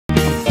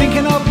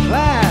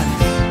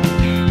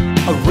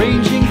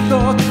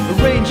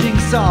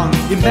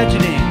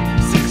imagining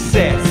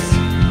success,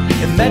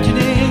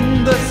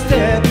 imagining the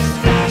steps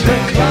to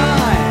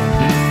climb.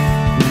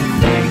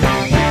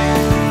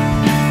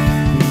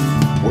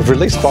 We've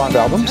released 5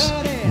 albums.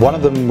 One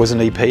of them was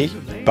an EP,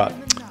 but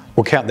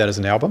we'll count that as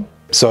an album.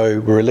 So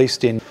we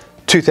released in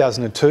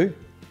 2002,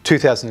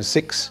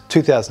 2006,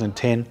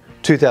 2010,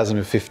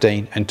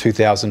 2015 and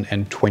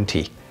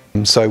 2020.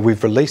 So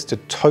we've released a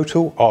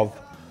total of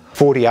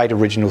 48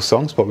 original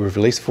songs, but we've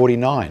released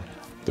 49.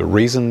 The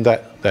reason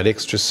that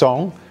extra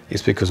song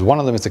is because one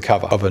of them is a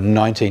cover of a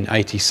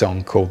 1980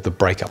 song called The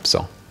Breakup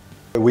Song.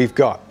 We've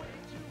got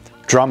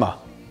drummer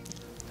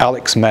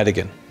Alex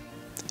Madigan.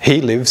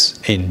 He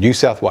lives in New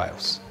South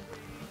Wales.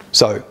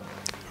 So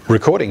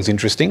recording's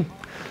interesting.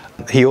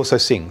 He also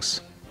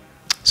sings.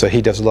 So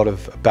he does a lot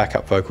of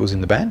backup vocals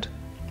in the band.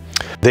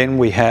 Then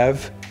we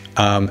have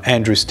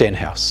Andrew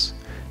Stenhouse.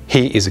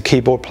 He is a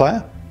keyboard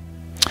player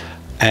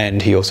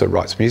and he also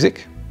writes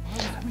music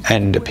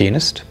and a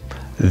pianist.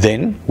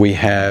 Then we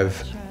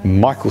have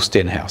Michael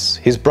Stenhouse,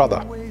 his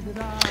brother.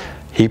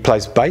 He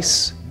plays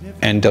bass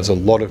and does a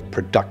lot of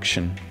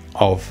production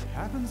of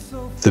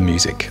the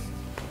music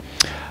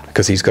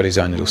because he's got his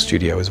own little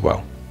studio as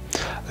well.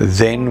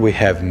 Then we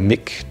have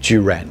Mick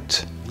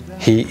Durant.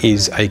 He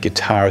is a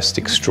guitarist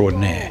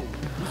extraordinaire,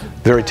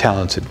 very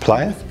talented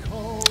player.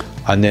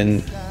 And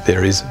then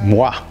there is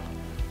moi,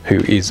 who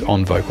is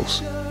on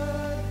vocals.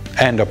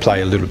 And I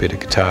play a little bit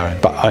of guitar,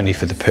 but only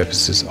for the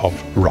purposes of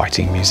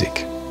writing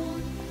music.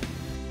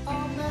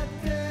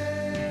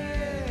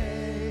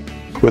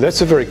 Well,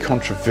 that's a very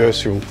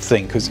controversial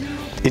thing because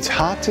it's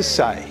hard to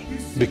say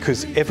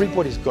because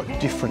everybody's got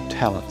different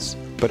talents.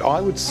 But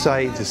I would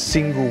say the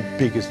single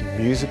biggest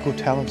musical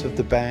talent of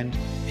the band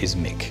is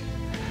Mick.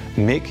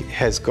 Mick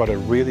has got a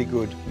really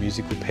good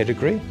musical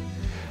pedigree.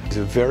 He's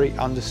a very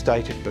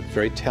understated but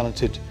very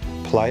talented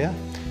player.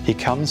 He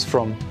comes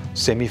from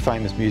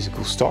semi-famous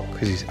musical stock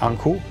because his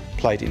uncle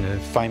played in a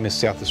famous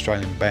South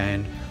Australian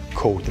band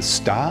called The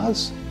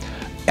Stars.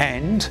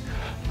 And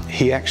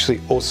he actually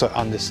also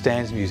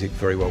understands music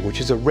very well, which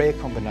is a rare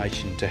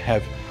combination to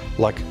have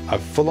like a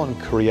full-on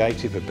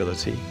creative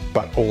ability,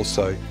 but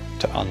also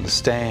to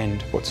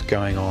understand what's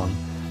going on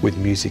with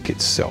music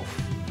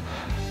itself.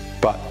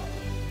 But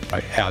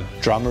our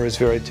drummer is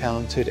very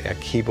talented, our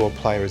keyboard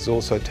player is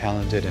also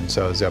talented, and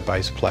so is our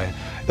bass player.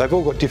 They've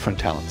all got different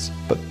talents,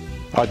 but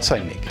I'd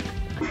say Mick.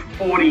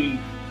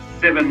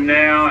 47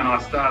 now, and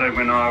I started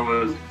when I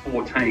was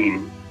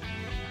 14.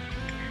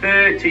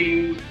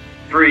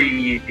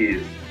 33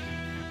 years.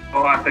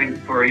 Well, I think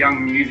for a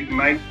young music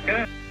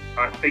maker,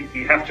 I think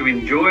you have to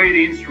enjoy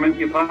the instrument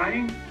you're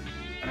playing,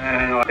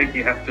 and I think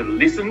you have to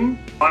listen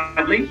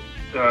widely.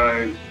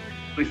 So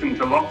listen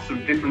to lots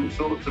of different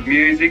sorts of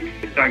music.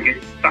 Don't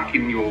get stuck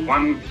in your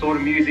one sort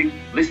of music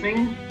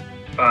listening,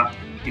 but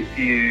if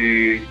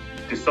you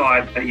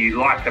decide that you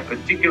like a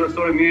particular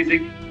sort of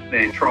music,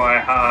 then try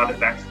hard at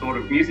that sort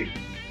of music.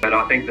 But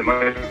I think the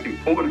most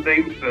important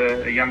thing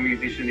for a young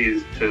musician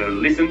is to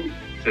listen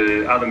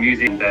to other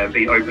music and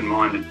be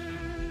open-minded.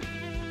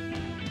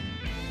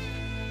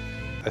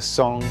 A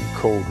song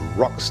called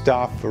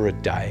Rockstar for a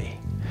Day,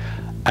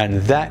 and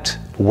that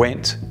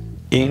went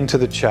into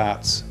the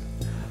charts.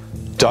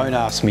 Don't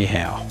ask me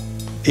how.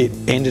 It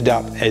ended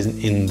up as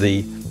in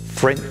the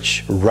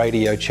French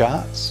radio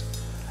charts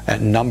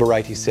at number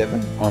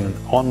 87 on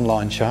an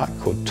online chart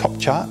called Top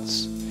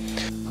Charts.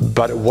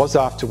 But it was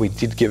after we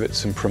did give it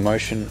some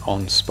promotion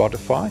on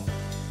Spotify,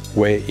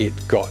 where it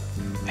got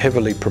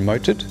heavily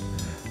promoted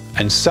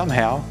and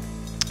somehow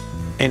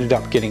ended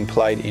up getting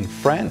played in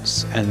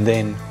France and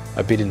then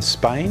a bit in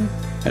Spain,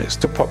 and it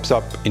still pops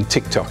up in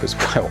TikTok as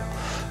well,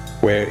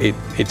 where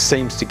it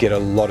seems to get a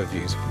lot of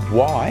views.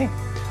 Why?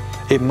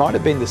 It might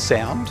have been the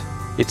sound.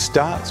 It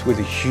starts with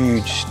a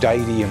huge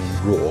stadium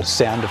roar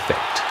sound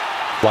effect,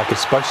 like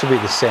it's supposed to be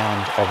the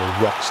sound of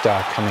a rock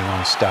star coming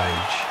on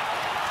stage,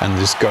 and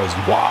this goes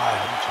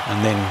wild,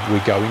 and then we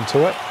go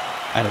into it,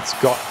 and it's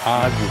got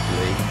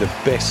arguably the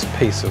best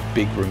piece of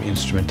big room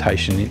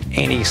instrumentation in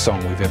any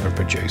song we've ever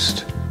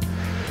produced.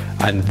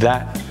 And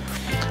that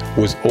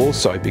was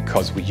also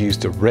because we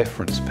used a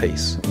reference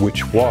piece,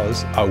 which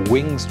was a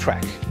Wings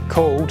track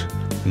called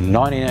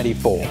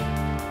 1984,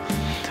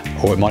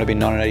 or it might have been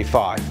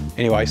 1985,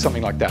 anyway,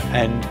 something like that.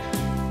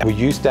 And we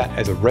used that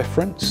as a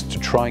reference to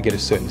try and get a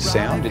certain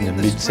sound in the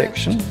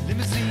midsection,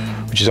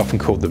 which is often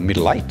called the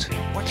middle eight.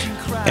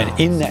 And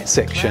in that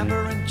section,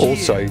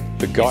 also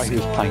the guy who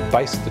was playing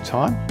bass at the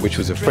time, which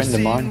was a friend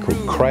of mine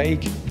called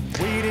Craig,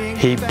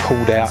 he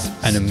pulled out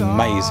an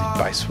amazing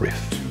bass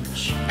riff.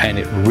 And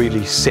it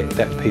really set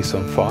that piece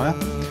on fire,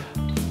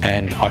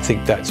 and I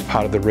think that's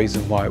part of the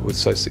reason why it was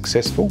so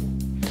successful.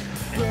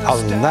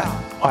 Other than that,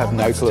 I have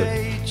no clue.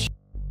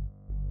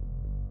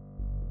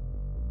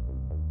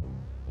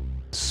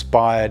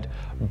 Inspired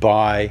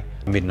by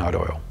Midnight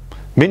Oil.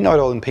 Midnight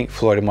Oil and Pink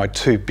Floyd are my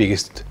two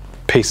biggest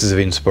pieces of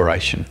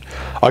inspiration.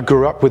 I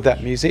grew up with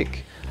that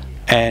music,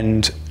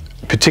 and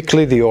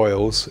particularly the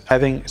Oils,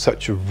 having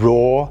such a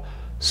raw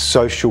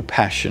social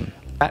passion.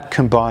 That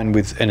combined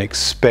with an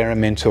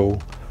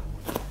experimental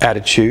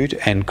attitude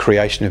and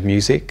creation of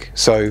music.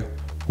 So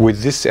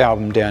with this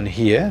album down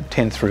here,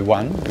 10 through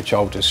 1, which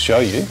I'll just show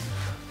you,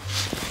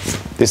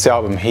 this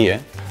album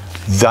here,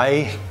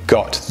 they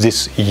got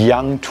this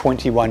young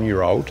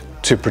 21-year-old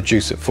to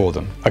produce it for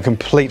them, a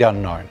complete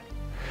unknown.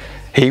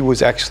 He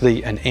was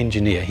actually an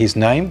engineer. His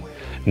name,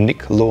 Nick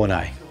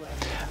Launay.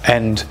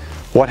 And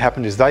what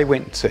happened is they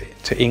went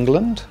to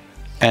England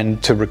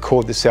and to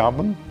record this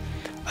album,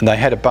 and they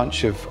had a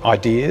bunch of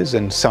ideas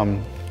and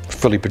some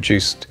fully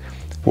produced,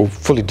 well,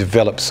 fully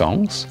developed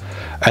songs,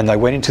 and they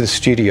went into the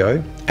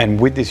studio, and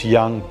with this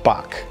young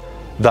buck,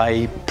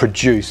 they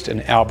produced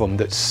an album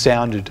that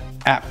sounded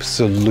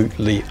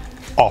absolutely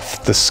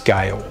off the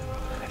scale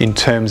in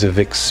terms of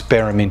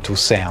experimental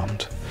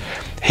sound.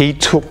 He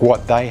took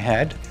what they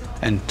had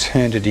and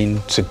turned it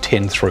into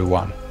 10 through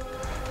 1.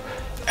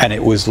 And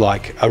it was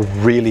like a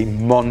really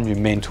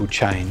monumental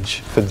change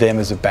for them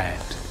as a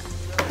band.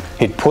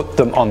 It put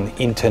them on the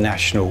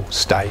international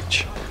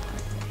stage.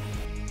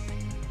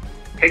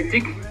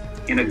 Hectic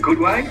in a good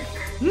way.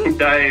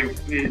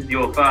 Dave,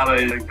 your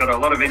father, got a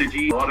lot of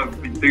energy, a lot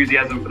of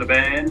enthusiasm for the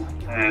band,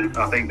 and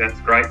I think that's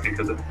great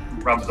because it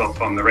rubs off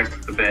on the rest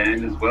of the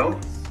band as well.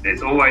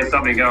 There's always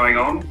something going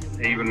on,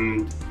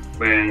 even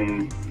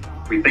when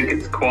we think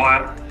it's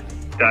quiet.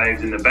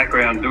 Dave's in the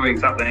background doing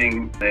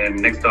something,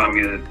 and next time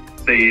you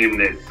see him,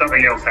 there's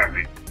something else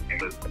happening.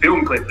 There's a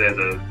film clip, there's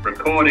a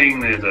recording,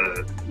 there's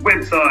a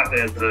website,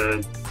 there's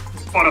a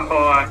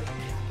Spotify.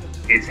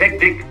 It's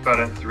hectic, but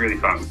it's really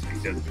fun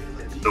because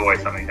there's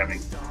always something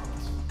happening.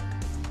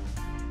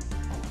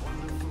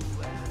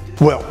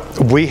 Well,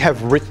 we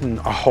have written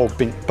a whole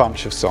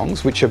bunch of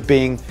songs which are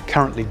being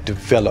currently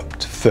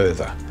developed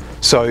further.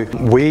 So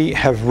we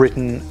have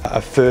written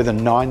a further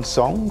 9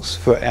 songs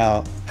for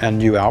our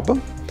new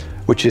album,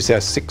 which is our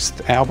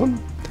 6th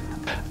album.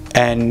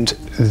 And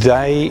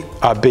they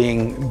are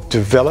being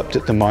developed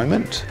at the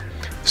moment.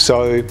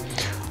 So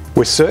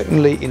we're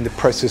certainly in the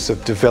process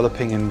of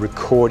developing and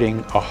recording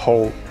a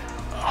whole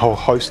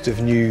host of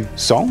new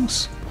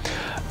songs.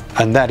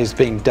 And that is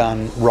being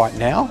done right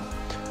now.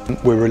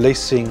 We're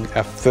releasing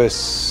our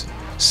first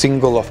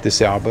single off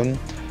this album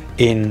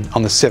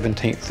on the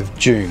 17th of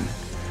June.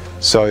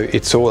 So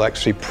it's all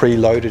actually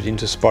preloaded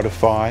into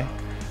Spotify,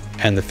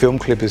 and the film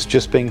clip is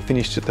just being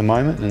finished at the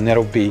moment, and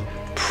that'll be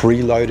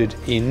preloaded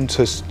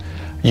into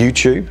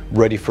YouTube,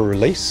 ready for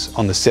release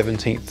on the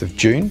 17th of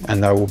June,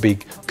 and they will be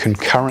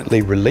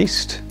concurrently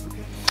released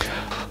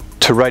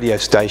to radio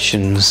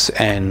stations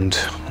and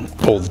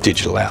all the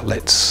digital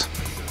outlets.